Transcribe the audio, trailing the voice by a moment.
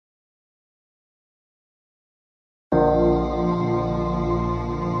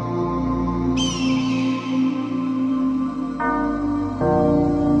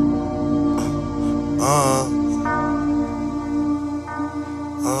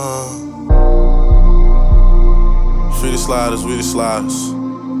Free the sliders, we the sliders.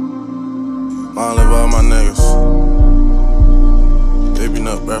 Long live all my niggas. Baby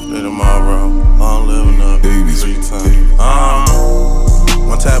nut birthday tomorrow. Long live up, free time.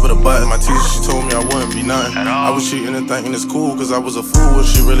 One tap of the button, my teacher, she told me I wouldn't be nothing. I was cheating and thinking it's cool, cause I was a fool, but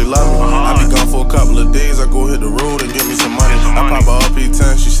she really loved me. I be gone for a couple of days, I go hit the road and give me some money. I pop a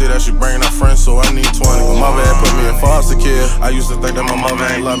RP10, she said that she bringing her friends, so I need 20. My mother had put me in foster care. I used to think that my mother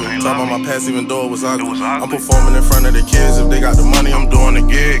ain't love me. Talk about my past even though it was ugly. I'm performing in front of the kids, if they got the money, I'm doing the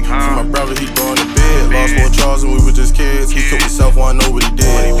gig. See my brother, he going to bed. Lost 4 Charles and we were just kids. He took himself, wanna know what he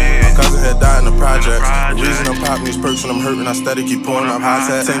did. My cousin had died in the projects. The reason I'm popping these perks when I'm hurting, I steady keep pouring up high.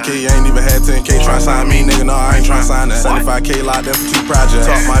 10K, I ain't even had 10K. Tryna sign me, nigga, no, I ain't tryna sign that. 75K locked in for 2 projects.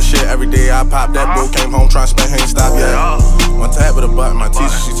 Talk my shit every day, I pop that bro. Came home tryna spend, ain't stop yet. One tap of the button, my teacher,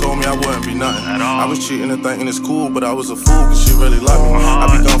 she told me I wouldn't be nothing. I was cheating and thinking it's cool, but I was a fool, cause she really loved me. I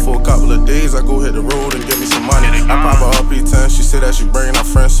be gone for a couple of days, I go hit the road and give me some money. I pop a RP10, she said that she bringing her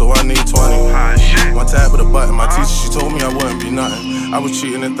friends, so I need 20. One tap of the button, my teacher, she told me I wouldn't be nothing. I was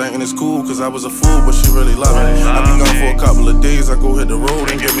cheating and thinking it's cool, cause I was a fool, but she really loved me. I be gone for a couple of days, I go hit the road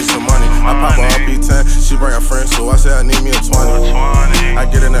and give me some money. I pop a RP10, she bring her friends, so I said I need me a 20. I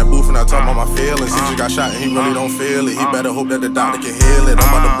get in that booth and I talk about my feelings. He just got shot and he really don't feel it. He better hope that the doctor can heal it. I'm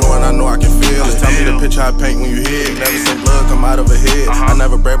about to blow and I know I can feel it. Tell me the picture I paint when you hear it. Never seen blood come out of her head. I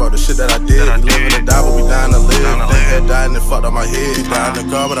never brag about the shit that I did. We living to die, but we dying to live. They had died and it fucked up my head. He died in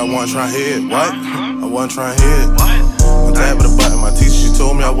the car, but I wasn't trying to hit. What? I wasn't trying to hit. One tap of the button, my teacher, she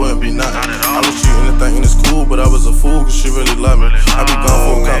told me I wouldn't be nothing. I was cheating and thinking it's cool, but I was a fool, cause she really loved me. I be gone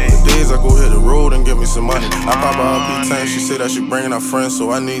for a couple of days, I go hit the road and give me some money. I pop a RP10, she said that she bringing her friends,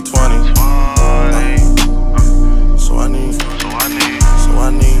 so I need 20. So I need 20.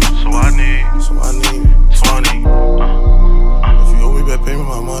 If you owe me back, pay me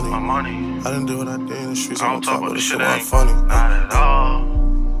my money. I didn't do what I did in the streets, I'm gonna talk about this shit, ain't funny. Not at all.